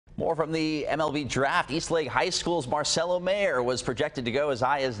More from the MLB Draft. Eastlake High School's Marcelo Mayer was projected to go as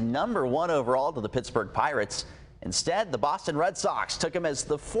high as #1 overall to the Pittsburgh Pirates. Instead, the Boston Red Sox took him as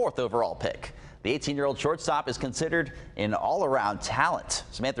the 4th overall pick. The 18-year-old shortstop is considered an all-around talent.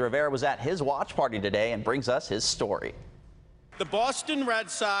 Samantha Rivera was at his watch party today and brings us his story. The Boston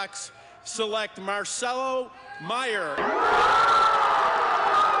Red Sox select Marcelo Mayer.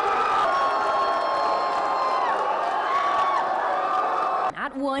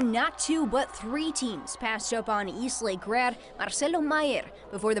 Not one, not two, but 3 teams passed up on Eastlake grad Marcelo Mayer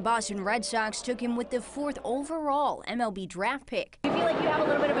before the Boston Red Sox took him with the 4th overall MLB draft pick. Do you feel like you have a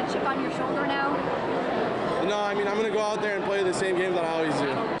little bit of a chip on your shoulder now? No, I mean, I'm going to go out there and play the same game that I always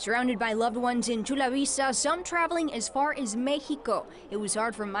do. Surrounded by loved ones in Chula Vista, some traveling as far as Mexico, it was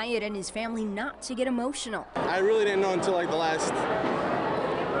hard for Mayer and his family not to get emotional. I really didn't know until like the last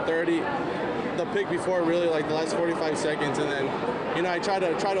 30. The pick before, really, like the last 45 seconds, and then, you know, I try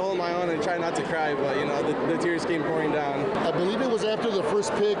to hold my own and try not to cry, but you know, the tears came pouring down. I believe it was after the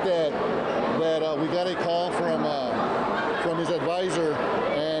first pick that we got a call from his advisor,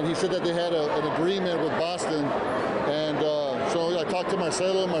 and he said that they had an agreement with Boston, and so I talked to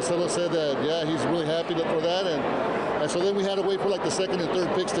Marcelo. Marcelo said that yeah, he's really happy for that, and so then we had to wait for like the 2nd and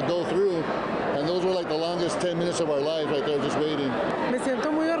 3rd picks to go through, and those were like the longest 10 minutes of our lives right there, just waiting. Me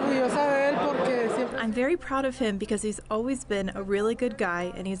siento muy orgullosa de él porque I'm very proud of him because he's always been a really good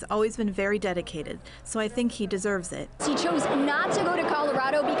guy and he's always been very dedicated, so I think he deserves it. He chose not to go to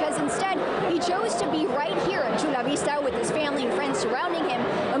Colorado because instead he chose to be right here in Chula Vista with his family and friends surrounding him,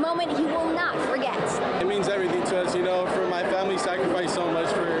 a moment he will not forget. It means everything to us, you know, for my family sacrificed so much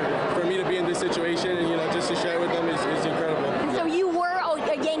for me to be in this situation, and you know, just to share with them is incredible. So you were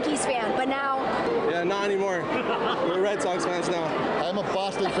a Yankees fan, but now? Yeah, not anymore. We're Red Sox fans now. I'm a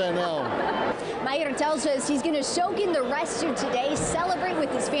Boston fan now. Mayer tells us he's going to soak in the rest of today, celebrate with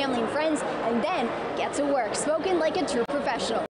his family and friends, and then get to work. Spoken like a true professional.